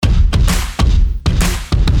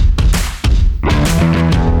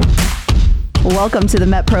welcome to the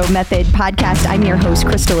MetPro Method podcast. I'm your host,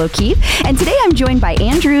 Crystal O'Keefe, and today I'm joined by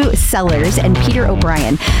Andrew Sellers and Peter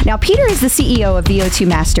O'Brien. Now, Peter is the CEO of VO2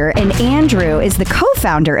 Master, and Andrew is the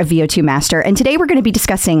co-founder of VO2 Master, and today we're going to be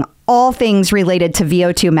discussing all things related to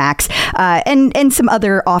VO2 Max and some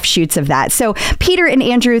other offshoots of that. So, Peter and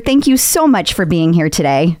Andrew, thank you so much for being here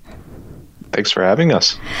today. Thanks for having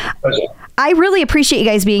us. I really appreciate you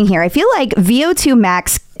guys being here. I feel like VO2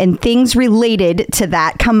 Max and things related to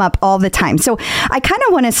that come up all the time. So I kind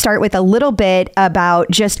of want to start with a little bit about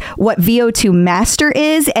just what VO2 Master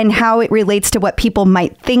is and how it relates to what people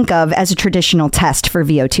might think of as a traditional test for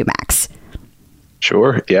VO2 Max.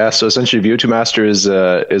 Sure. Yeah. So essentially VO2 Master is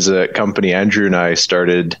a company Andrew and I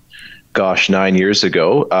started, 9 years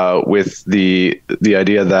ago, with the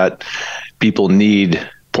idea that people need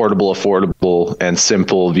portable, affordable, and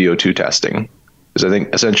simple VO2 testing. Because I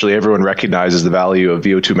think essentially everyone recognizes the value of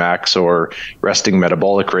VO2 max or resting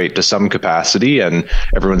metabolic rate to some capacity, and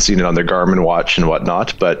everyone's seen it on their Garmin watch and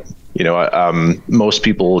whatnot. But most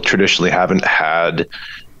people traditionally haven't had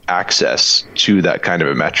access to that kind of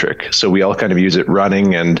a metric. So we all kind of use it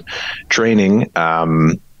running and training,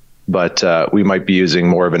 but we might be using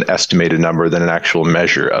more of an estimated number than an actual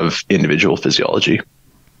measure of individual physiology.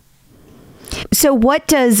 So what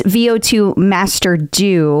does VO2 Master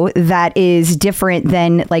do that is different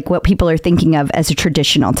than like what people are thinking of as a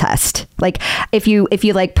traditional test? Like if you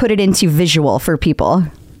like put it into visual for people.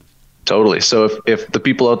 Totally. So if the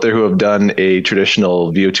people out there who have done a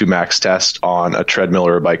traditional VO2 max test on a treadmill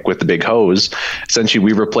or a bike with the big hose, essentially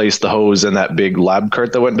we replaced the hose and that big lab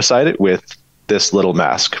cart that went beside it with this little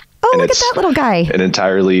mask. Oh, and look at that little guy. An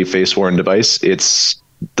entirely face-worn device. It's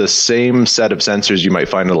the same set of sensors you might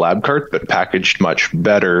find in a lab cart, but packaged much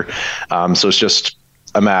better. So it's just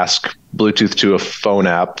a mask, Bluetooth to a phone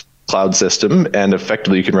app, cloud system, and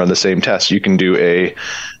effectively you can run the same test. You can do a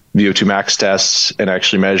VO2 max test and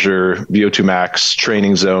actually measure VO2 max,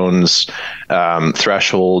 training zones,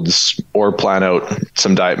 thresholds, or plan out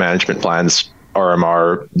some diet management plans,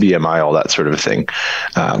 RMR, BMI, all that sort of thing,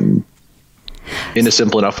 in a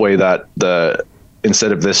simple enough way that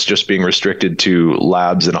instead of this just being restricted to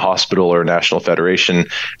labs in a hospital or a national federation,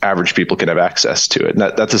 average people can have access to it. And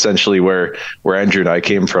that's essentially where Andrew and I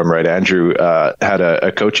came from, right? Andrew had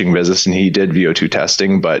a coaching business and he did VO2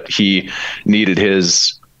 testing, but he needed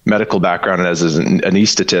his medical background as an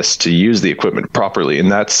anesthetist to use the equipment properly.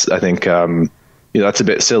 And that's, I think, that's a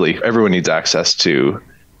bit silly. Everyone needs access to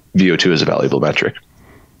VO2 as a valuable metric.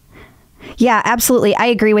 Yeah, absolutely. I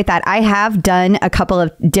agree with that. I have done a couple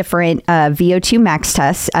of different VO2 max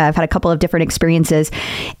tests. I've had a couple of different experiences.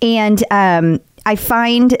 And I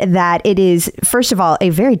find that it is, first of all,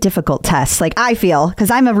 a very difficult test. Like I feel, because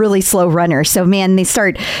I'm a really slow runner. So, man, they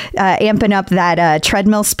start amping up that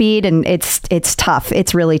treadmill speed and it's tough.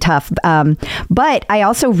 It's really tough. But I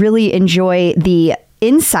also really enjoy the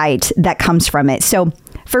insight that comes from it. So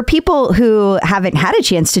for people who haven't had a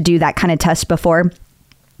chance to do that kind of test before,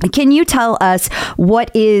 can you tell us what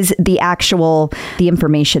is the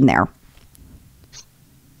information there?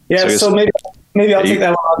 Yeah, so maybe I'll take that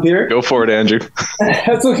one on, Peter. Go for it, Andrew.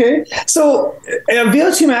 That's okay. So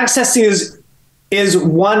VO2 max testing is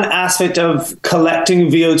one aspect of collecting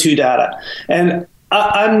VO2 data. And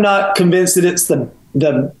I'm not convinced that it's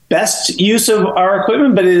the best use of our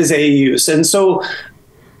equipment, but it is a use. And so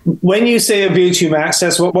when you say a VO2 max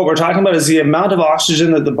test, what we're talking about is the amount of oxygen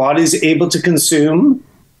that the body is able to consume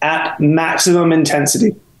at maximum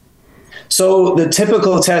intensity. So the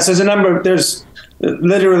typical test, there's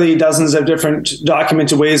literally dozens of different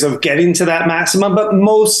documented ways of getting to that maximum, but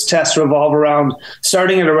most tests revolve around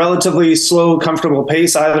starting at a relatively slow, comfortable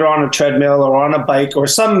pace, either on a treadmill or on a bike or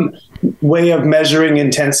some way of measuring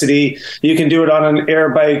intensity. You can do it on an air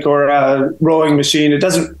bike or a rowing machine. It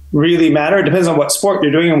doesn't really matter. It depends on what sport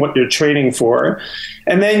you're doing and what you're training for.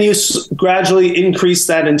 And then you gradually increase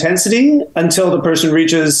that intensity until the person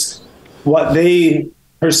reaches what they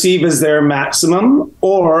perceive as their maximum,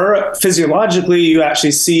 or physiologically, you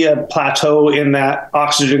actually see a plateau in that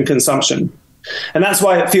oxygen consumption. And that's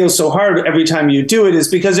why it feels so hard every time you do it, is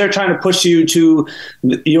because they're trying to push you to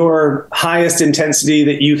your highest intensity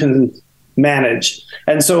that you can manage.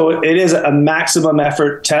 And so it is a maximum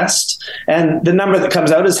effort test. And the number that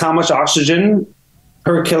comes out is how much oxygen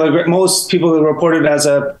per kilogram. Most people report it as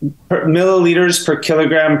milliliters per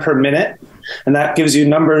kilogram per minute. And that gives you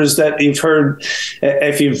numbers that you've heard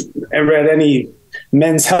if you've read any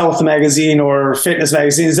Men's Health magazine or fitness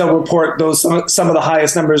magazines, they'll report those some of the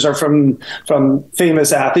highest numbers are from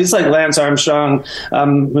famous athletes like Lance Armstrong,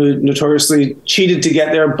 who notoriously cheated to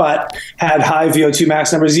get there, but had high VO2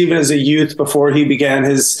 max numbers even as a youth before he began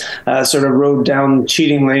his sort of road down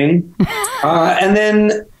cheating lane. And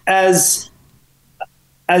then as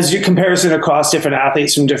your comparison across different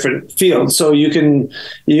athletes from different fields, so you can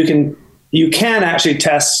actually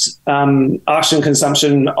test oxygen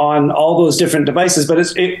consumption on all those different devices, but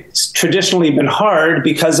it's traditionally been hard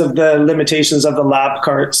because of the limitations of the lab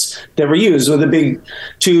carts that were used with the big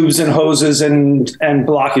tubes and hoses and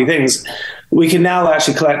blocky things. We can now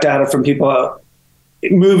actually collect data from people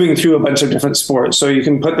moving through a bunch of different sports. So you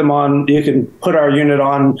can put our unit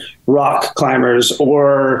on rock climbers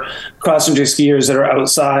or cross-country skiers that are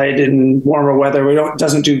outside in warmer weather. It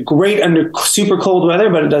doesn't do great under super cold weather,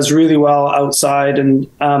 but it does really well outside, and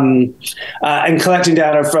collecting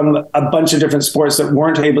data from a bunch of different sports that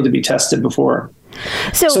weren't able to be tested before.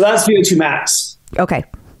 So that's VO2 max. Okay.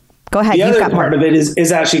 Go ahead. The other part of it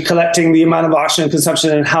is actually collecting the amount of oxygen consumption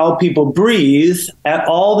and how people breathe at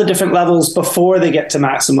all the different levels before they get to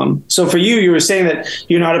maximum. So for you were saying that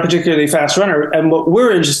you're not a particularly fast runner. And what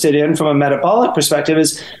we're interested in from a metabolic perspective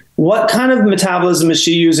is what kind of metabolism is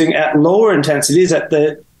she using at lower intensities, at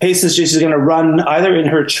the paces she's going to run either in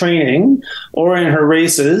her training or in her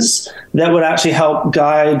races, that would actually help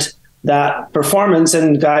guide that performance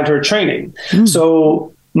and guide her training.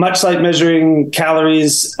 So much like measuring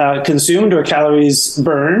calories consumed or calories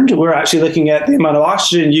burned, we're actually looking at the amount of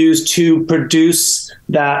oxygen used to produce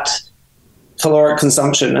that caloric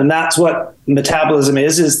consumption. And that's what metabolism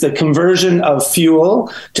is the conversion of fuel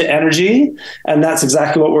to energy. And that's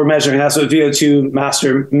exactly what we're measuring. That's what VO2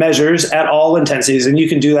 Master measures at all intensities. And you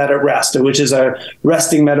can do that at rest, which is a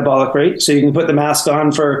resting metabolic rate. So you can put the mask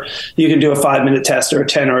on you can do a 5-minute test or a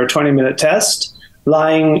 10 or a 20-minute test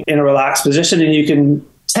lying in a relaxed position, and you can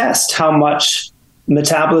test how much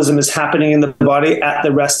metabolism is happening in the body at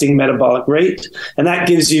the resting metabolic rate. And that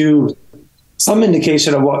gives you some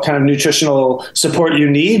indication of what kind of nutritional support you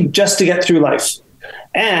need just to get through life.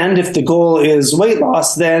 And if the goal is weight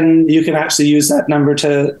loss, then you can actually use that number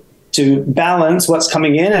to balance what's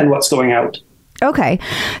coming in and what's going out. Okay.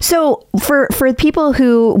 So for people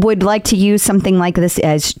who would like to use something like this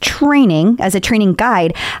as a training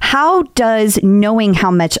guide, how does knowing how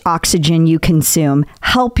much oxygen you consume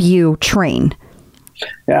help you train?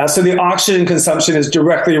 Yeah, so the oxygen consumption is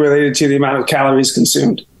directly related to the amount of calories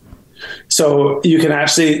consumed. So you can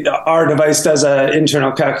actually, our device does an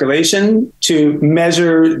internal calculation to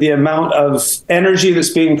measure the amount of energy that's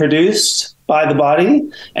being produced by the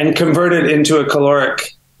body and convert it into a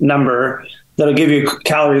caloric number that'll give you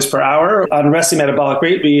calories per hour. On resting metabolic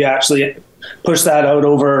rate, we actually push that out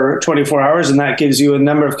over 24 hours, and that gives you a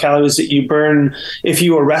number of calories that you burn if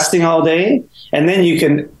you were resting all day. And then you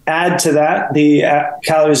can add to that the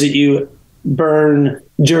calories that you burn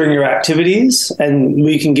during your activities, and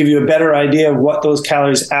we can give you a better idea of what those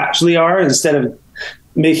calories actually are instead of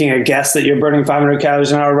making a guess that you're burning 500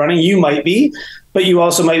 calories an hour running. You might be, but you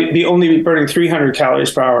also might be only burning 300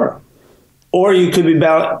 calories per hour. Or you could be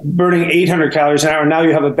burning 800 calories an hour. Now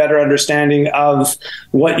you have a better understanding of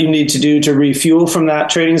what you need to do to refuel from that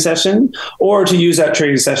training session or to use that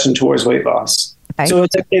training session towards weight loss. Okay. So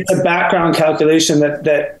it's a background calculation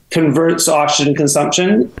that converts oxygen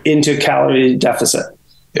consumption into calorie deficit.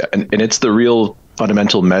 Yeah, and it's the real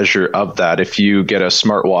fundamental measure of that. If you get a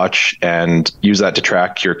smartwatch and use that to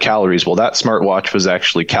track your calories, well, that smartwatch was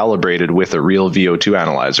actually calibrated with a real VO2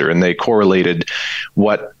 analyzer, and they correlated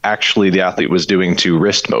what actually the athlete was doing to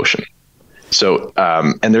wrist motion. So,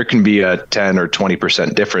 and there can be a 10 or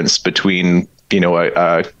 20% difference between,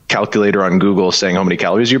 a calculator on Google saying how many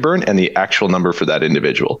calories you burn and the actual number for that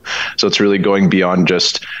individual. So it's really going beyond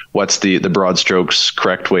just what's the broad strokes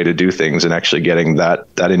correct way to do things and actually getting that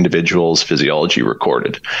individual's physiology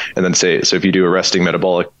recorded. And then so if you do a resting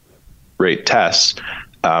metabolic rate test,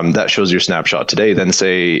 that shows your snapshot today. Then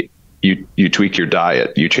say you tweak your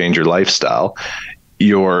diet, you change your lifestyle,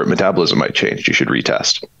 your metabolism might change. You should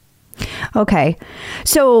retest. Okay.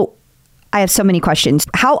 So I have so many questions.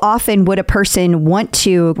 How often would a person want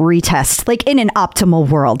to retest, like in an optimal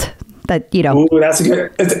world? Ooh, that's a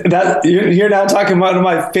good. You're now talking about one of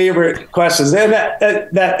my favorite questions, and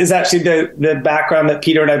that is actually the background that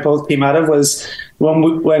Peter and I both came out of. Was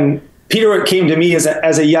when Peter came to me as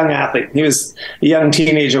a young athlete. He was a young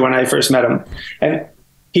teenager when I first met him, and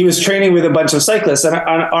he was training with a bunch of cyclists. And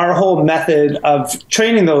our whole method of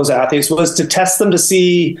training those athletes was to test them to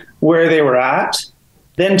see where they were at,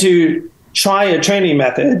 then to try a training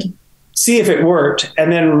method, see if it worked,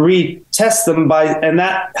 and then retest them and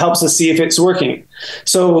that helps us see if it's working.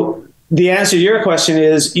 So the answer to your question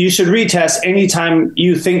is you should retest anytime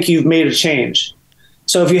you think you've made a change.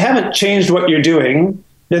 So if you haven't changed what you're doing,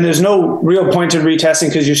 then there's no real point in retesting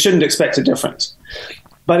because you shouldn't expect a difference.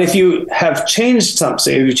 But if you have changed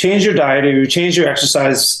something, if you changed your diet, or you've changed your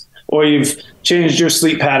exercise, or you've changed your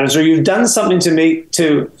sleep patterns, or you've done something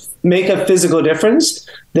to make a physical difference,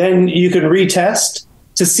 then you can retest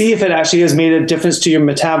to see if it actually has made a difference to your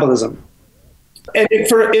metabolism. And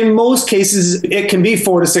in most cases, it can be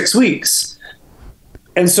 4 to 6 weeks.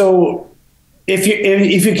 And so if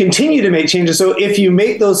you continue to make changes, so if you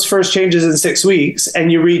make those first changes in 6 weeks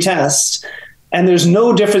and you retest and there's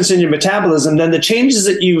no difference in your metabolism, then the changes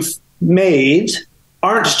that you've made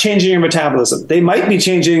aren't changing your metabolism. They might be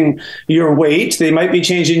changing your weight. They might be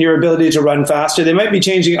changing your ability to run faster. They might be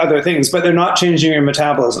changing other things, but they're not changing your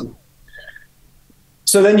metabolism.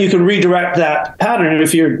 So then you can redirect that pattern.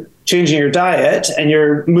 If you're changing your diet and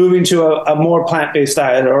you're moving to a more plant-based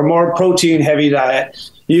diet or a more protein-heavy diet,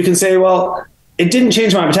 you can say, well, it didn't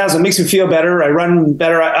change my metabolism. It makes me feel better. I run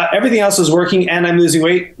better. Everything else is working and I'm losing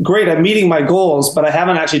weight. Great. I'm meeting my goals, but I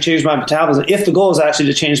haven't actually changed my metabolism. If the goal is actually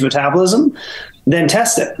to change metabolism, then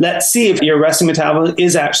test it. Let's see if your resting metabolism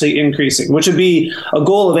is actually increasing, which would be a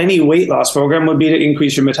goal of any weight loss program, would be to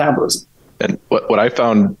increase your metabolism. And what I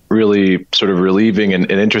found really sort of relieving and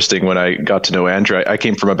interesting when I got to know Andrew, I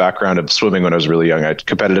came from a background of swimming when I was really young. I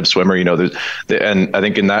competitive swimmer, and I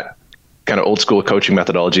think in that kind of old school coaching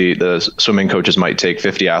methodology, the swimming coaches might take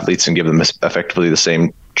 50 athletes and give them effectively the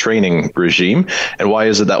same training regime. And why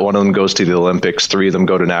is it that one of them goes to the Olympics, 3 of them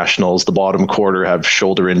go to nationals, the bottom quarter have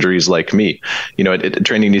shoulder injuries like me?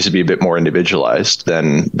 Training needs to be a bit more individualized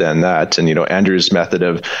than that. And, Andrew's method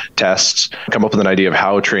of tests, come up with an idea of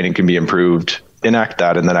how training can be improved, enact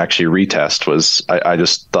that, and then actually retest I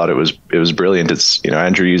just thought it was brilliant. It's,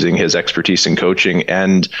 Andrew using his expertise in coaching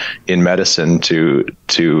and in medicine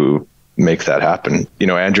to make that happen.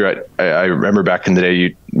 Andrew, I remember back in the day,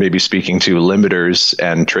 you maybe speaking to limiters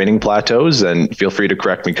and training plateaus, and feel free to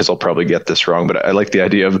correct me because I'll probably get this wrong, but I like the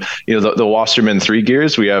idea of, the Wasserman 3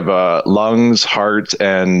 gears. We have lungs, heart,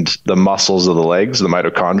 and the muscles of the legs, the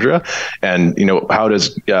mitochondria. And, how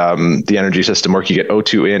does the energy system work? You get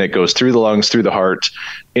O2 in, it goes through the lungs, through the heart,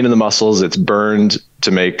 into the muscles. It's burned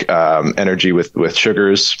to make energy with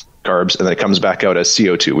sugars, carbs, and then it comes back out as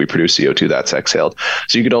CO2. We produce CO2 that's exhaled.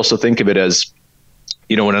 So you could also think of it as,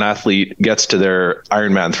 when an athlete gets to their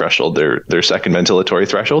Ironman threshold, their second ventilatory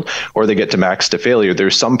threshold, or they get to max to failure,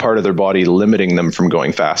 there's some part of their body limiting them from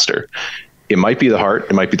going faster. It might be the heart,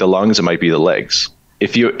 it might be the lungs, it might be the legs.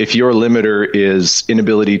 If your limiter is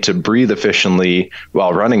inability to breathe efficiently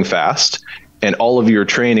while running fast, and all of your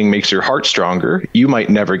training makes your heart stronger, you might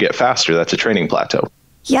never get faster. That's a training plateau.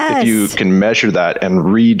 Yes. If you can measure that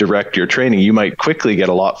and redirect your training, you might quickly get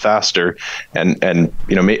a lot faster. And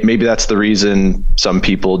maybe that's the reason some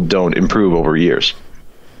people don't improve over years.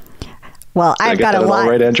 Well, I've got a lot.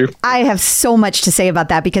 Right, Andrew? I have so much to say about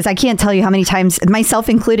that because I can't tell you how many times, myself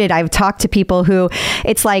included, I've talked to people who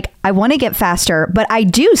it's like, I want to get faster, but I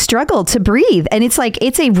do struggle to breathe. And it's like,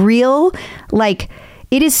 it's a real,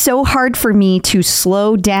 it is so hard for me to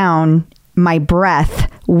slow down my breath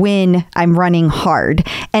when I'm running hard.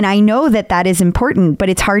 And I know that is important, but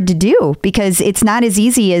it's hard to do because it's not as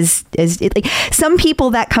easy as some people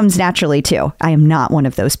that comes naturally too. I am not one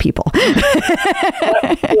of those people.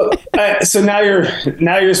 So now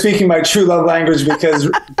you're speaking my true love language because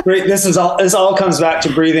this all comes back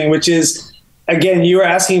to breathing, which is, again, you were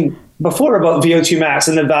asking before about VO2 max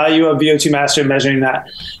and the value of VO2 master and measuring that.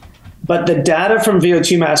 But the data from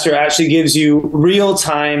VO2 master actually gives you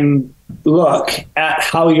real-time look at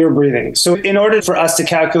how you're breathing. So in order for us to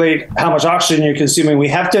calculate how much oxygen you're consuming, we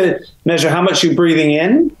have to measure how much you're breathing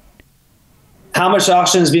in, how much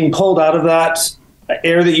oxygen is being pulled out of that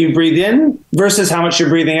air that you breathe in versus how much you're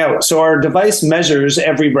breathing out. So our device measures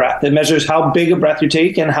every breath. It measures how big a breath you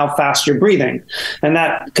take and how fast you're breathing. And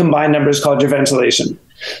that combined number is called your ventilation.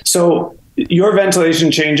 So your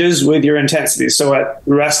ventilation changes with your intensity. So at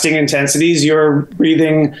resting intensities, you're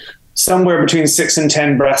breathing somewhere between 6 and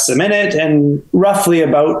 10 breaths a minute and roughly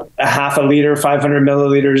about a half a liter, 500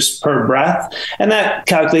 milliliters per breath. And that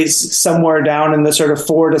calculates somewhere down in the sort of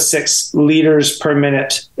 4 to 6 liters per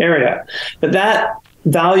minute area. But that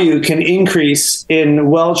value can increase in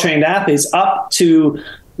well-trained athletes up to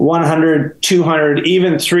 100, 200,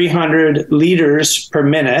 even 300 liters per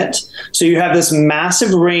minute. So you have this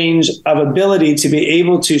massive range of ability to be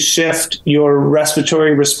able to shift your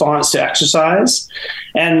respiratory response to exercise.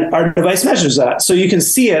 And our device measures that. So you can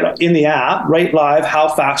see it in the app, right live, how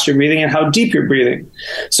fast you're breathing and how deep you're breathing.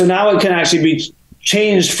 So now it can actually be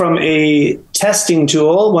changed from a testing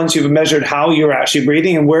tool once you've measured how you're actually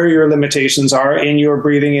breathing and where your limitations are in your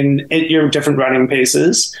breathing in your different running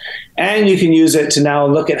paces. And you can use it to now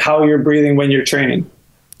look at how you're breathing when you're training.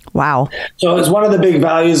 Wow. So it's one of the big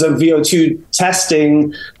values of VO2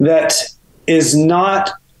 testing that is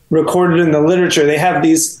not recorded in the literature. They have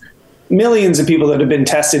these millions of people that have been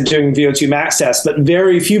tested doing VO2 max tests, but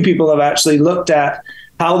very few people have actually looked at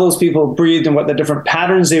how those people breathed and what the different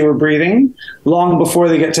patterns they were breathing long before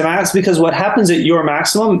they get to max, because what happens at your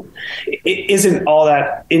maximum isn't all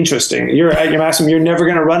that interesting. You're at your maximum, you're never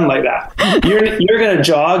going to run like that. You're going to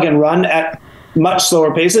jog and run at much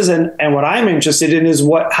slower paces. And what I'm interested in is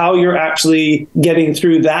how you're actually getting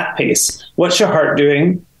through that pace. What's your heart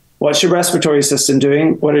doing? What's your respiratory system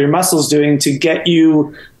doing? What are your muscles doing to get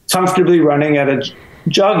you comfortably running at a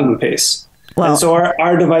jogging pace? Well, and so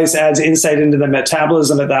our device adds insight into the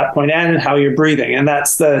metabolism at that point and how you're breathing. And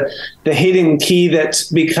that's the hidden key that,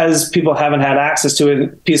 because people haven't had access to a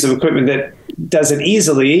piece of equipment that does it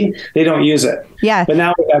easily, they don't use it. Yeah. But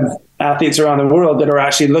now we have athletes around the world that are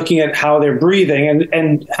actually looking at how they're breathing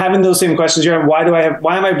and having those same questions. Why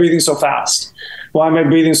am I breathing so fast? Why am I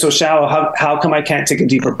breathing so shallow? How come I can't take a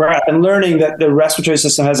deeper breath? And learning that the respiratory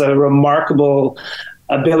system has a remarkable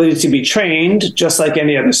ability to be trained just like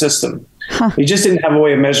any other system. We just didn't have a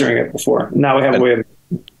way of measuring it before. Now we have a way of.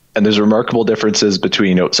 And there's remarkable differences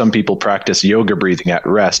between, some people practice yoga breathing at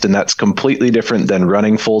rest, and that's completely different than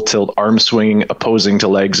running full tilt, arm swinging, opposing to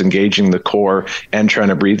legs, engaging the core, and trying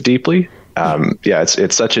to breathe deeply.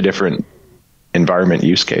 It's such a different environment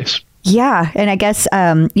use case. Yeah. And I guess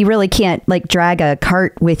you really can't drag a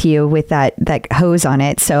cart with you with that hose on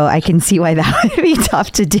it. So I can see why that would be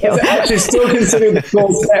tough to do. It's actually still considered the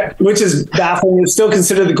gold standard, which is baffling. It's still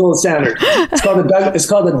considered the gold standard. It's called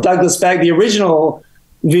the Douglas bag. The original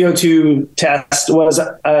VO2 test was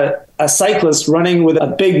a cyclist running with a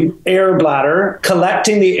big air bladder,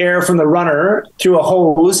 collecting the air from the runner through a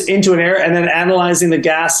hose into an air, and then analyzing the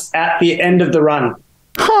gas at the end of the run.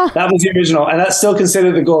 Huh. That was the original, and that's still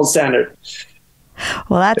considered the gold standard.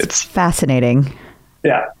 Well, it's fascinating.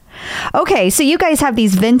 Yeah. Okay, so you guys have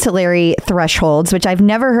these ventilatory thresholds, which I've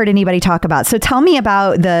never heard anybody talk about. So tell me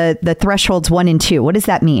about the thresholds 1 and 2. What does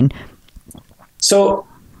that mean? So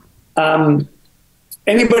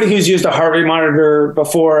anybody who's used a heart rate monitor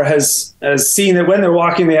before has seen that when they're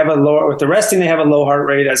walking, they have a low, with the resting, they have a low heart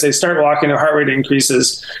rate. As they start walking, their heart rate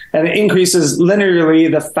increases, and it increases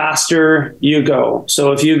linearly the faster you go.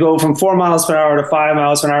 So if you go from 4 miles per hour to 5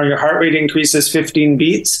 miles per hour, your heart rate increases 15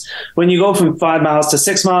 beats. When you go from 5 miles to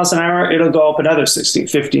 6 miles an hour, it'll go up another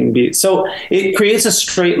 15 beats. So it creates a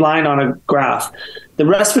straight line on a graph. The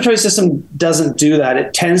respiratory system doesn't do that.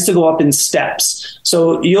 It tends to go up in steps.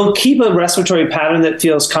 So you'll keep a respiratory pattern that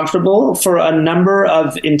feels comfortable for a number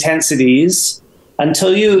of intensities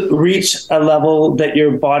until you reach a level that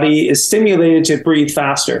your body is stimulated to breathe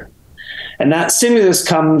faster. And that stimulus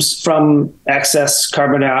comes from excess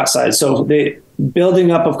carbon dioxide. So the building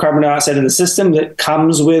up of carbon dioxide in the system that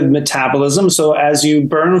comes with metabolism. So as you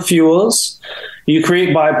burn fuels, you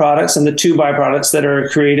create byproducts, and the two byproducts that are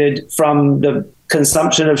created from the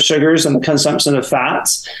consumption of sugars and the consumption of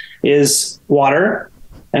fats is water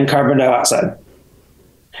and carbon dioxide.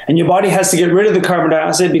 And your body has to get rid of the carbon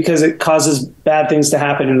dioxide because it causes bad things to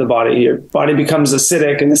happen in the body. Your body becomes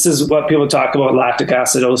acidic, and this is what people talk about, lactic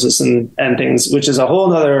acidosis and things, which is a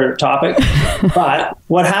whole other topic. But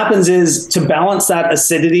what happens is, to balance that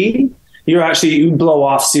acidity, you blow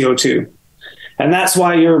off CO2. And that's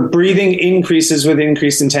why your breathing increases with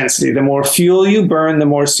increased intensity. The more fuel you burn, the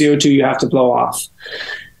more CO2 you have to blow off.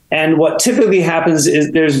 And what typically happens is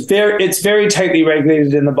it's very tightly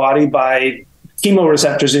regulated in the body by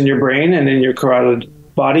chemoreceptors in your brain and in your carotid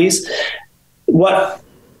bodies. What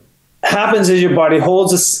happens is your body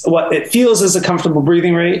holds what it feels is a comfortable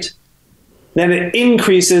breathing rate. Then it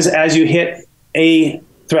increases as you hit a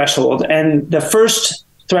threshold. And the first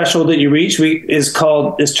threshold that you reach is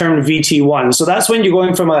termed VT1. So that's when you're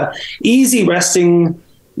going from a easy resting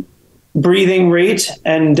breathing rate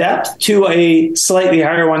and depth to a slightly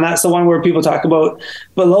higher one. That's the one where people talk about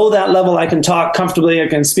below that level, I can talk comfortably, I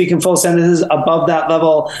can speak in full sentences. Above that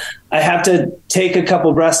level, I have to take a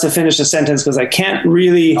couple breaths to finish a sentence because I can't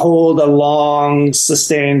really hold a long,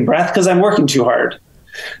 sustained breath because I'm working too hard.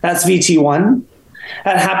 That's VT1.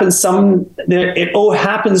 That happens it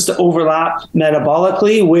happens to overlap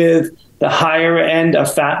metabolically with the higher end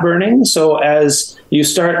of fat burning. So as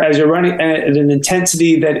you're running at an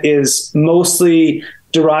intensity that is mostly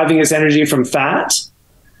deriving its energy from fat,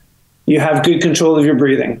 you have good control of your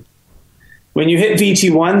breathing. When you hit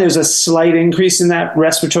VT1, there's a slight increase in that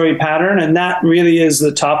respiratory pattern, and that really is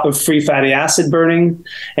the top of free fatty acid burning,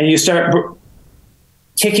 and you start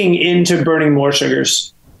kicking into burning more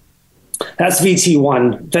sugars. That's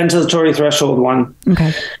VT1, ventilatory threshold 1.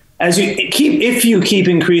 Okay. If you keep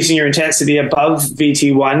increasing your intensity above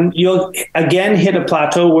VT1, you'll again hit a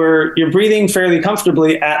plateau where you're breathing fairly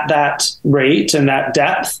comfortably at that rate and that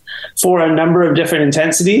depth for a number of different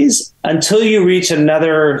intensities until you reach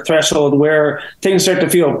another threshold where things start to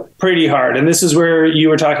feel pretty hard. And this is where you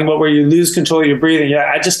were talking about where you lose control of your breathing.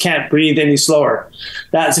 Yeah, I just can't breathe any slower.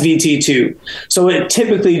 That's VT2. So it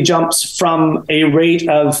typically jumps from a rate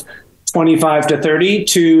of 25 to 30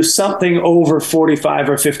 to something over 45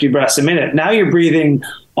 or 50 breaths a minute. Now you're breathing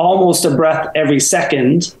almost a breath every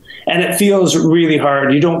second, and it feels really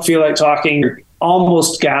hard. You don't feel like talking. You're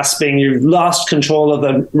almost gasping. You've lost control of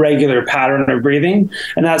the regular pattern of breathing,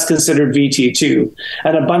 and that's considered VT2.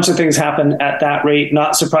 And a bunch of things happen at that rate.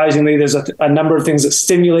 Not surprisingly, there's a number of things that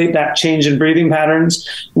stimulate that change in breathing patterns.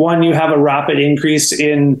 One, you have a rapid increase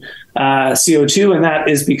in CO2, and that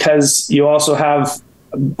is because you also have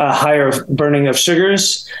a higher burning of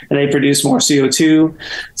sugars, and they produce more CO2.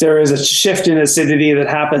 There is a shift in acidity that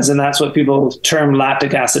happens, and that's what people term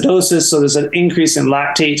lactic acidosis. So there's an increase in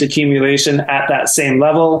lactate accumulation at that same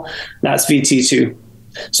level. That's VT2.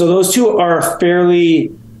 So those two are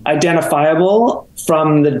fairly identifiable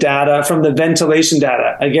from the data, from the ventilation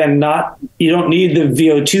data. Again, you don't need the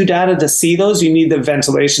VO2 data to see those. You need the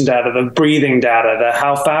ventilation data, the breathing data, the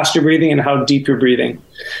how fast you're breathing and how deep you're breathing.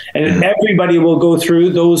 And everybody will go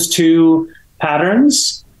through those two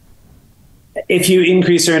patterns if you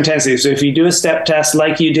increase their intensity. So if you do a step test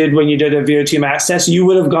like you did when you did a VO2 max test, you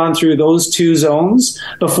would have gone through those two zones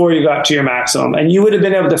before you got to your maximum. And you would have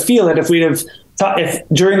been able to feel it if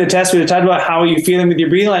during the test we'd have talked about how are you feeling with your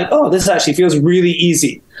breathing, like, oh, this actually feels really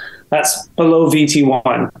easy. That's below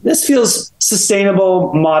VT1. This feels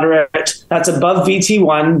sustainable, moderate. That's above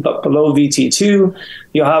VT1, but below VT2.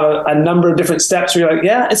 You'll have a number of different steps where you're like,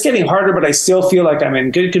 yeah, it's getting harder, but I still feel like I'm in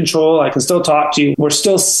good control. I can still talk to you. We're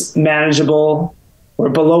still manageable. We're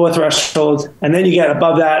below a threshold. And then you get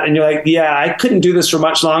above that and you're like, yeah, I couldn't do this for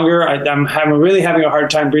much longer. I'm really having a hard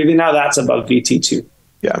time breathing now. That's above VT2.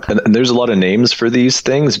 Yeah, and there's a lot of names for these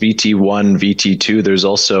things, VT1, VT2. There's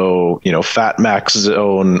also, fat max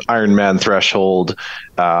zone, Ironman threshold,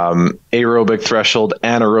 aerobic threshold,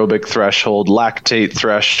 anaerobic threshold, lactate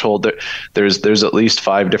threshold. There's at least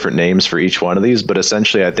 5 different names for each one of these, but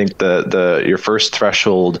essentially I think your first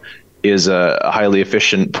threshold is a highly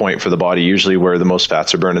efficient point for the body, usually where the most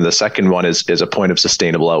fats are burned. And the second one is a point of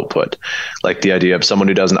sustainable output. Like the idea of someone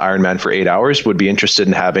who does an Ironman for 8 hours would be interested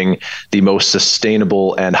in having the most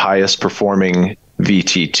sustainable and highest performing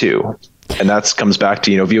VT2. And that comes back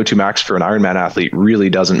to, VO2 max for an Ironman athlete really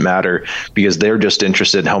doesn't matter because they're just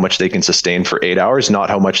interested in how much they can sustain for 8 hours, not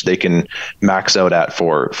how much they can max out at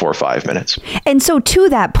for 4 or 5 minutes. And so to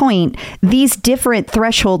that point, these different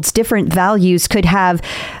thresholds, different values could have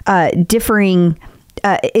differing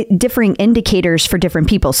indicators for different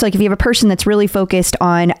people. So like if you have a person that's really focused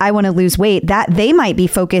on, I want to lose weight, that they might be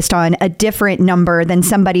focused on a different number than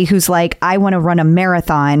somebody who's like, I want to run a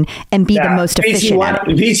marathon and be the most efficient.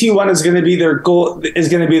 VT1 is going to be their goal, is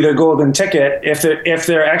going to be their golden ticket if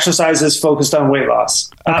their exercise is focused on weight loss.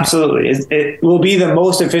 Okay. Absolutely. It will be the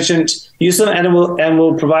most efficient use of them, and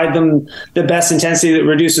will provide them the best intensity that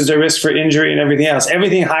reduces their risk for injury and everything else.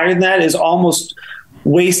 Everything higher than that is almost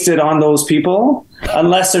wasted on those people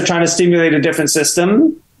unless they're trying to stimulate a different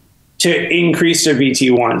system to increase their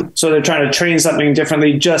VT1. So they're trying to train something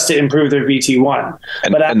differently just to improve their VT1.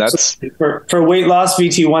 And that's for weight loss,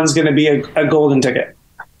 VT1 is going to be a golden ticket.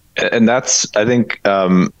 And that's, I think,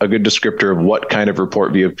 a good descriptor of what kind of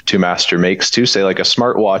report VO2 Master makes too. Say like a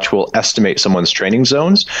smartwatch will estimate someone's training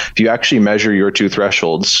zones. If you actually measure your 2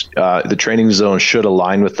 thresholds, the training zone should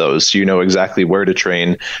align with those. So you know exactly where to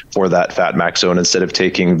train for that fat max zone instead of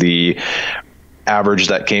taking the average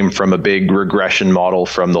that came from a big regression model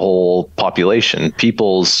from the whole population.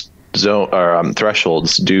 People's zone or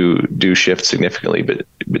thresholds do shift significantly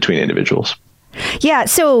between individuals. Yeah.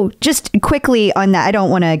 So just quickly on that, I don't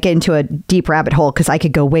want to get into a deep rabbit hole because I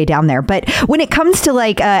could go way down there. But when it comes to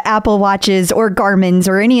like Apple Watches or Garmin's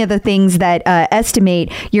or any of the things that estimate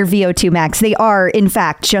your VO2 max, they are, in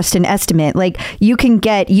fact, just an estimate. Like you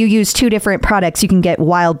use 2 different products, you can get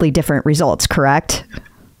wildly different results, correct?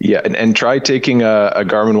 Yeah, and try taking a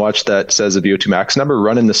Garmin watch that says a VO2 max number,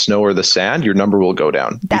 run in the snow or the sand, your number will go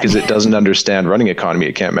down because it doesn't understand running economy.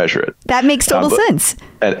 It can't measure it. That makes total sense.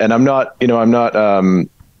 And I'm not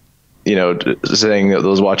saying that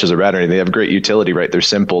those watches are bad or anything. They have great utility, right? They're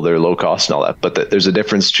simple, they're low cost and all that. But there's a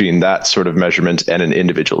difference between that sort of measurement and an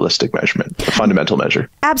individualistic measurement, a fundamental measure.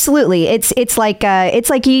 Absolutely. It's like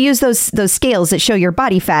you use those scales that show your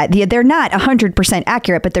body fat. They're not 100%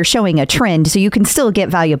 accurate, but they're showing a trend. So you can still get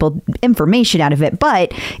valuable information out of it.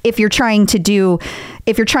 But if you're trying to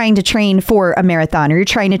train for a marathon, or you're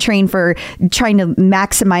trying to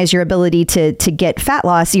maximize your ability to get fat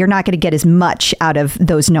loss, you're not going to get as much out of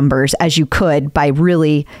those numbers as you could by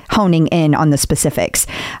really honing in on the specifics.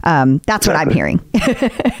 That's what I'm hearing.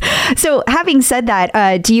 So having said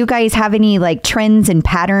that, do you guys have any like trends and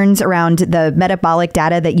patterns around the metabolic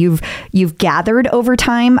data that you've gathered over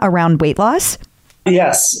time around weight loss?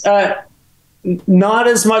 Yes. Not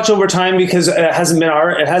as much over time because it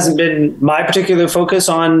hasn't been my particular focus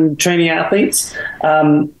on training athletes.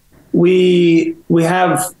 We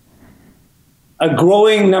have a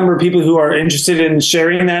growing number of people who are interested in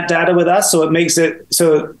sharing that data with us. So it makes it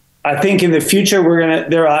so I think in the future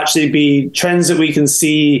there'll actually be trends that we can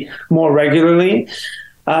see more regularly.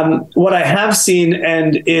 What I have seen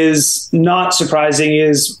and is not surprising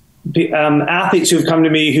is athletes who've come to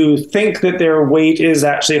me who think that their weight is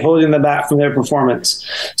actually holding them back from their performance.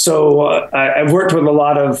 So I've worked with a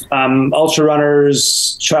lot of ultra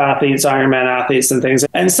runners, triathletes, Ironman athletes and things.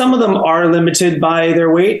 And some of them are limited by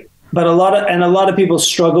their weight. But a lot of people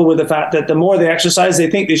struggle with the fact that the more they exercise, they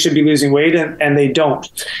think they should be losing weight and they don't.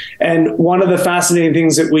 And one of the fascinating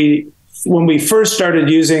things that when we first started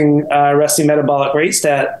using resting metabolic rate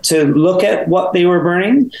stat to look at what they were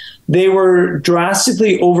burning, they were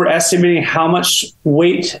drastically overestimating how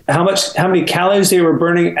many calories they were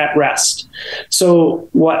burning at rest. So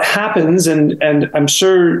what happens, and I'm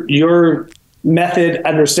sure your method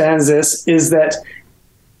understands this, is that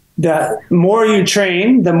the more you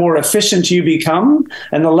train, the more efficient you become,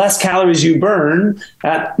 and the less calories you burn,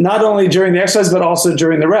 not only during the exercise, but also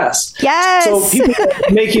during the rest. Yes. So people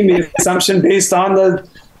are making the assumption based on the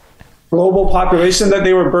global population that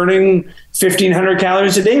they were burning 1,500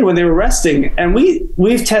 calories a day when they were resting. And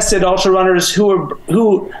we've tested ultra runners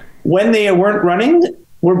who, when they weren't running,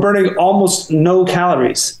 were burning almost no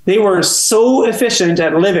calories. They were so efficient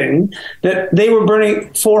at living that they were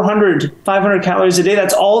burning 400, 500 calories a day.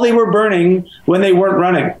 That's all they were burning when they weren't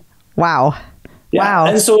running. Wow. Yeah. Wow.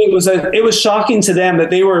 And so it was shocking to them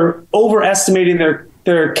that they were overestimating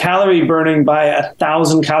their calorie burning by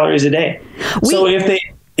 1,000 calories a day. So if they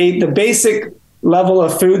ate the basic level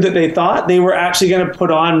of food that they thought, they were actually going to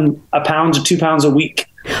put on 1 pound to 2 pounds a week.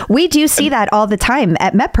 We do see that all the time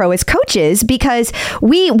at MetPro as coaches, because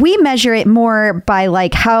we measure it more by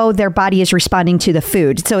like how their body is responding to the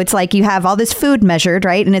food. So it's like you have all this food measured,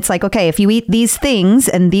 right? And it's like, okay, if you eat these things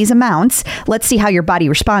and these amounts, let's see how your body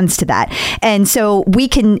responds to that. And so we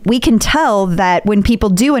can tell that when people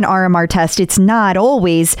do an RMR test, it's not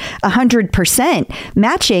always 100%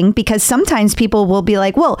 matching, because sometimes people will be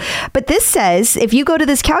like, well, but this says, if you go to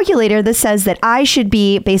this calculator, this says that I should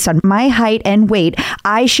be, based on my height and weight,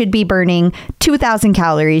 I should be burning 2,000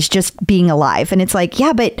 calories just being alive. And it's like,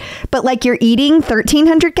 yeah, but like you're eating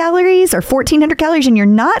 1,300 calories or 1,400 calories and you're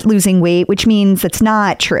not losing weight, which means it's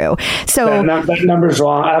not true. So that number's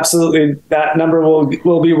wrong. Absolutely. That number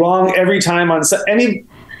will be wrong every time on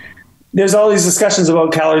there's all these discussions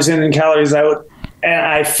about calories in and calories out. And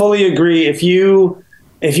I fully agree. If you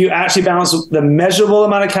actually balance the measurable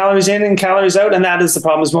amount of calories in and calories out, and that is the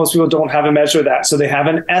problem, is most people don't have a measure of that. So they have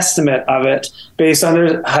an estimate of it based on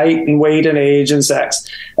their height and weight and age and sex.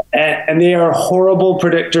 And they are horrible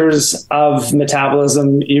predictors of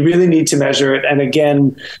metabolism. You really need to measure it. And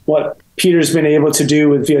again, what Peter's been able to do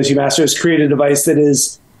with VO2 Master is create a device that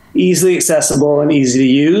is easily accessible and easy to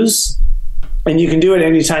use. And you can do it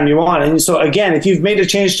anytime you want. And so again, if you've made a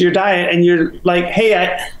change to your diet and you're like,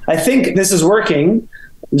 hey, I think this is working,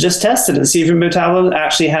 just test it and see if your metabolism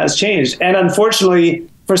actually has changed. And unfortunately,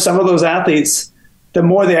 for some of those athletes, the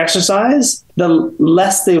more they exercise, the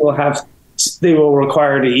less they will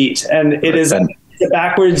require to eat. And it is a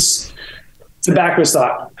backwards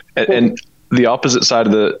thought. And the opposite side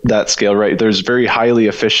of that scale, right? There's very highly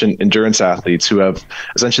efficient endurance athletes who have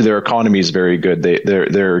essentially their economy is very good.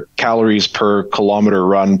 Their calories per kilometer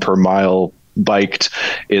run, per mile biked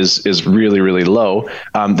is really, really low.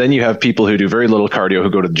 Then you have people who do very little cardio who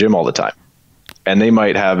go to the gym all the time. and they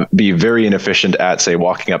might be very inefficient at, say,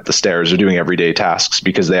 walking up the stairs or doing everyday tasks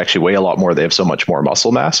because they actually weigh a lot more. They have so much more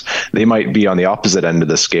muscle mass. They might be on the opposite end of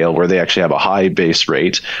the scale where they actually have a high base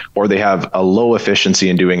rate, or they have a low efficiency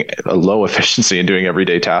in doing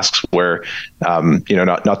everyday tasks where,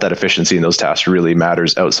 not that efficiency in those tasks really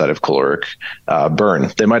matters outside of caloric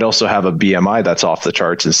burn. They might also have a BMI that's off the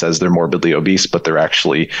charts and says they're morbidly obese, but they're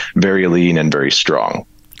actually very lean and very strong.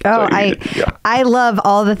 Oh, I love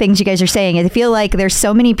all the things you guys are saying. I feel like there's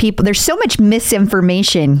so many people, there's so much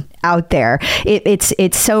misinformation out there.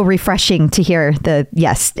 It's so refreshing to hear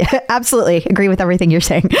yes, absolutely agree with everything you're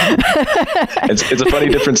saying. It's a funny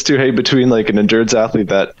difference too, hey, between like an endurance athlete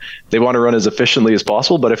that they want to run as efficiently as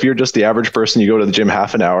possible. But if you're just the average person, you go to the gym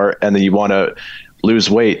half an hour and then you want to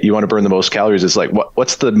lose weight, you want to burn the most calories. It's like,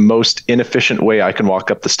 what's the most inefficient way I can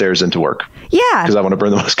walk up the stairs into work? Yeah. Because I want to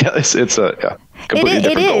burn the most calories. It's completely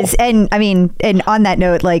different goal. It is. And I mean, and on that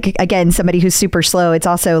note, like, again, somebody who's super slow, it's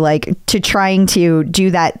also like trying to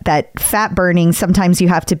do that fat burning. Sometimes you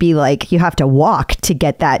have to be like, you have to walk to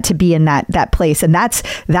get that, to be in that place. And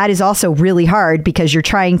that is also really hard because you're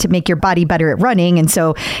trying to make your body better at running. And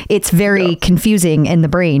so it's very confusing in the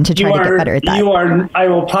brain to try to get better at that. I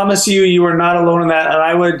will promise you are not alone in that. And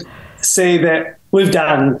I would say that we've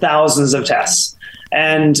done thousands of tests.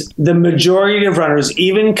 And the majority of runners,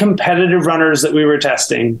 even competitive runners that we were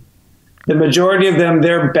testing, the majority of them,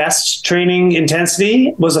 their best training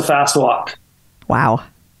intensity was a fast walk. Wow.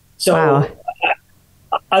 So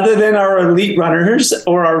other than our elite runners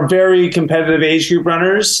or our very competitive age group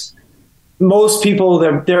runners, most people,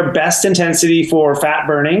 their best intensity for fat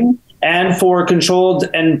burning and for controlled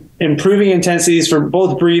and improving intensities for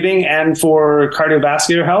both breathing and for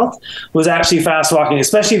cardiovascular health was actually fast walking,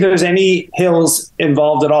 especially if there's any hills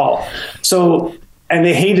involved at all. So, and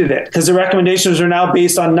they hated it because the recommendations are now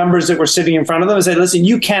based on numbers that were sitting in front of them and said, listen,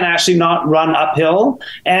 you can actually not run uphill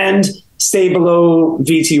and stay below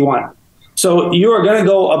VT1. So you are going to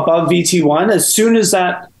go above VT1 as soon as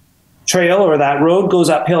that trail or that road goes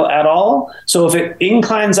uphill at all. So if it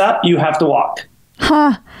inclines up, you have to walk.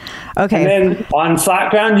 Huh. Okay. And then on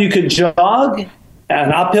flat ground, you could jog,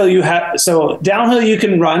 and uphill so downhill you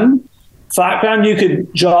can run, flat ground you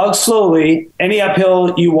could jog slowly, any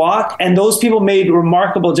uphill you walk, and those people made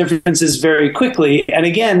remarkable differences very quickly. And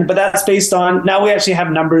again, but that's based on, now we actually have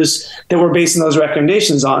numbers that we're basing those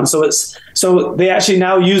recommendations on. So they actually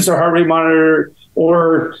now use their heart rate monitor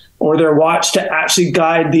or their watch to actually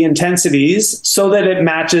guide the intensities so that it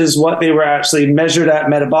matches what they were actually measured at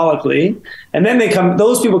metabolically. And then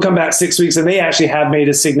those people come back 6 weeks and they actually have made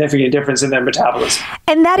a significant difference in their metabolism.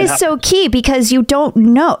 And that is so key because you don't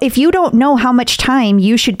know, if you don't know how much time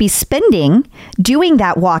you should be spending doing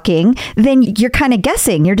that walking, then you're kind of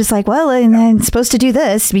guessing. You're just like, well, I'm supposed to do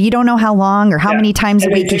this, but you don't know how long or how many times a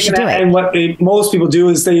week you should do it. And what most people do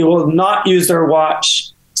is they will not use their watch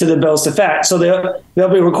to the bill's effect. So they'll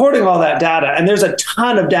be recording all that data, and there's a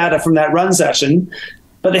ton of data from that run session,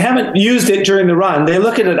 but they haven't used it during the run. They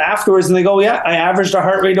look at it afterwards and they go, yeah, I averaged a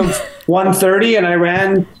heart rate of 130 and I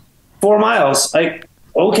ran 4 miles. Like,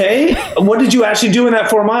 okay, what did you actually do in that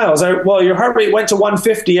 4 miles? Well, your heart rate went to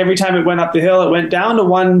 150 every time it went up the hill. It went down to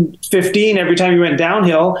 115 every time you went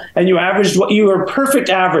downhill, and you were perfect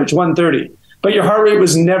average 130. But your heart rate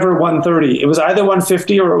was never 130. It was either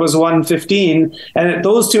 150 or it was 115. And at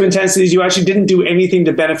those two intensities, you actually didn't do anything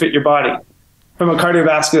to benefit your body from a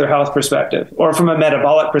cardiovascular health perspective or from a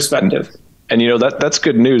metabolic perspective. And that's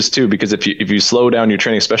good news too, because if you slow down your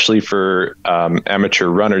training, especially for amateur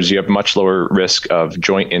runners, you have much lower risk of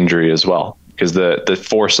joint injury as well, because the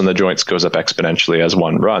force on the joints goes up exponentially as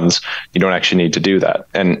one runs. You don't actually need to do that.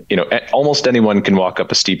 And, almost anyone can walk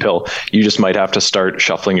up a steep hill. You just might have to start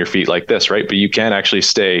shuffling your feet like this, right? But you can actually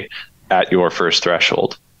stay at your first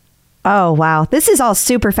threshold. Oh, wow. This is all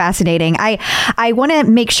super fascinating. I want to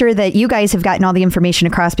make sure that you guys have gotten all the information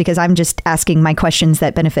across because I'm just asking my questions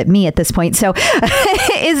that benefit me at this point. So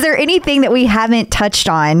is there anything that we haven't touched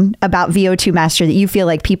on about VO2 Master that you feel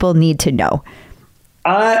like people need to know?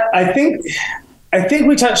 I think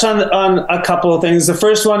we touched on a couple of things. The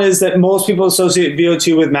first one is that most people associate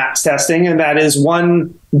VO2 with max testing, and that is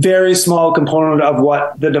one very small component of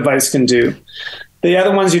what the device can do. The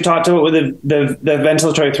other ones you talked about with the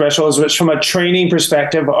ventilatory thresholds, which from a training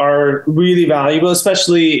perspective are really valuable,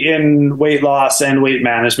 especially in weight loss and weight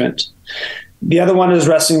management. The other one is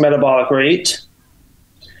resting metabolic rate.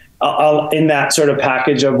 In that sort of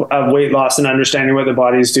package of weight loss and understanding what the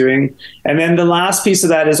body is doing. And then the last piece of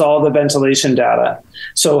that is all the ventilation data.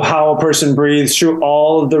 So how a person breathes through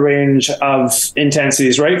all of the range of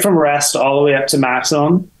intensities, right from rest all the way up to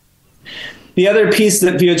maximum. The other piece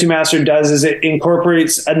that VO2 Master does is it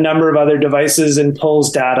incorporates a number of other devices and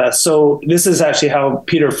pulls data. So this is actually how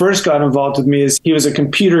Peter first got involved with me. Is he was a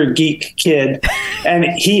computer geek kid, and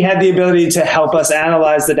he had the ability to help us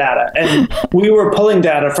analyze the data. And we were pulling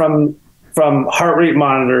data from heart rate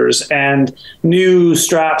monitors and new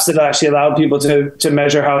straps that actually allowed people to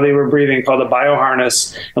measure how they were breathing, called a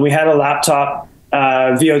bioharness. And we had a laptop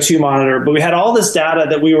VO2 monitor, but we had all this data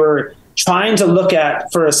that we were trying to look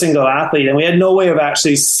at for a single athlete, and we had no way of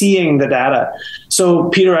actually seeing the data. So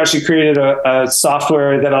Peter actually created a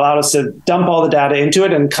software that allowed us to dump all the data into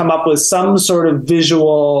it and come up with some sort of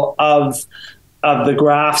visual of the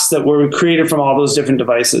graphs that were created from all those different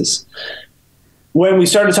devices. When we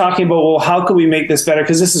started talking about, well, how could we make this better?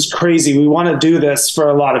 Because this is crazy. We want to do this for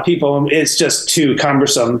a lot of people, and it's just too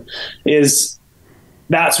cumbersome.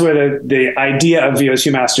 That's where the idea of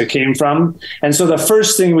VO2 Master came from. And so the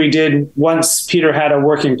first thing we did once Peter had a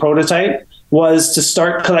working prototype was to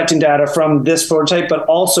start collecting data from this prototype, but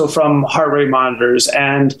also from heart rate monitors.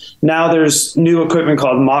 And now there's new equipment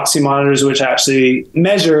called Moxie monitors, which actually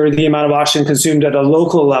measure the amount of oxygen consumed at a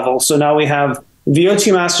local level. So now we have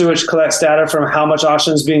VO2 Master, which collects data from how much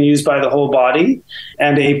oxygen is being used by the whole body,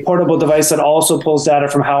 and a portable device that also pulls data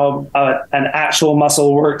from how an actual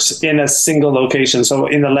muscle works in a single location, so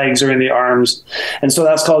in the legs or in the arms. And so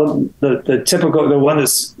that's called the one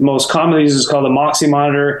that's most commonly used is called the Moxie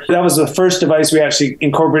monitor. That was the first device we actually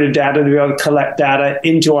incorporated data to be able to collect data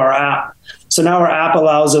into our app. So now our app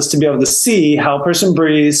allows us to be able to see how a person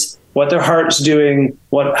breathes, what their heart's doing,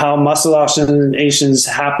 how muscle oxygenation is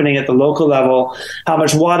happening at the local level, how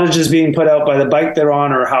much wattage is being put out by the bike they're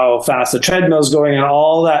on, or how fast the treadmill's going, and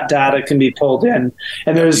all that data can be pulled in.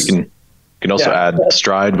 And there's you can also add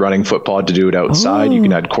stride, running, foot pod to do it outside. Oh. You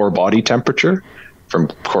can add core body temperature,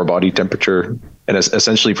 and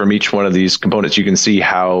essentially from each one of these components, you can see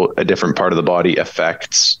how a different part of the body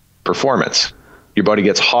affects performance. Your body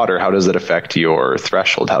gets hotter. How does it affect your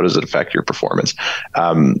threshold? How does it affect your performance?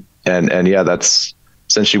 And yeah, that's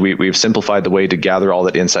essentially, we've simplified the way to gather all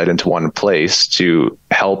that insight into one place to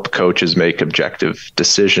help coaches make objective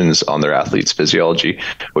decisions on their athletes' physiology,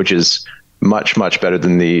 which is much, much better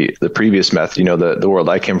than the previous method. You know, the world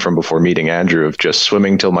I came from before meeting Andrew, of just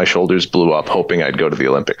swimming till my shoulders blew up, hoping I'd go to the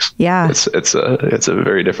Olympics. Yeah. It's a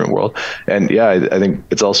very different world. And yeah, I think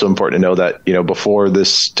it's also important to know that, you know, before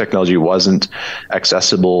this technology wasn't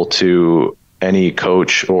accessible to any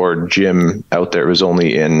coach or gym out there. It was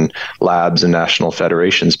only in labs and national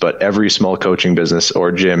federations, but every small coaching business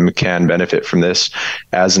or gym can benefit from this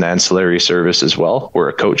as an ancillary service as well, where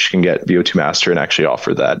a coach can get VO2 Master and actually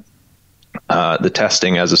offer that the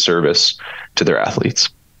testing as a service to their athletes.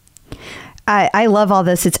 I love all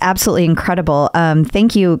this. It's absolutely incredible.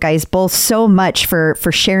 Thank you guys both so much for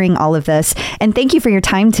sharing all of this. And thank you for your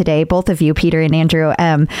time today, both of you, Peter and Andrew.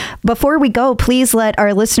 Before we go, please let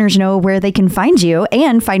our listeners know where they can find you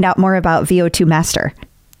and find out more about VO2 Master.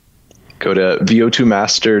 Go to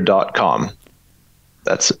VO2master.com.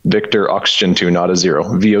 That's Victor Oxygen 2, not a 0.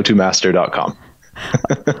 VO2master.com.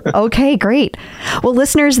 Okay, great. Well,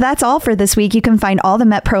 listeners, that's all for this week. You can find all the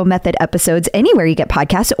MetPro Method episodes anywhere you get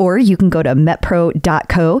podcasts, or you can go to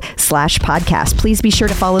metpro.co/podcast. Please be sure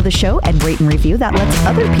to follow the show and rate and review. That lets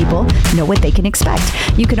other people know what they can expect.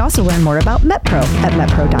 You can also learn more about MetPro at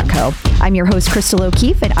metpro.co. I'm your host, Crystal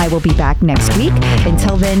O'Keefe, and I will be back next week.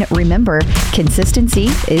 Until then, remember, consistency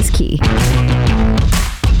is key.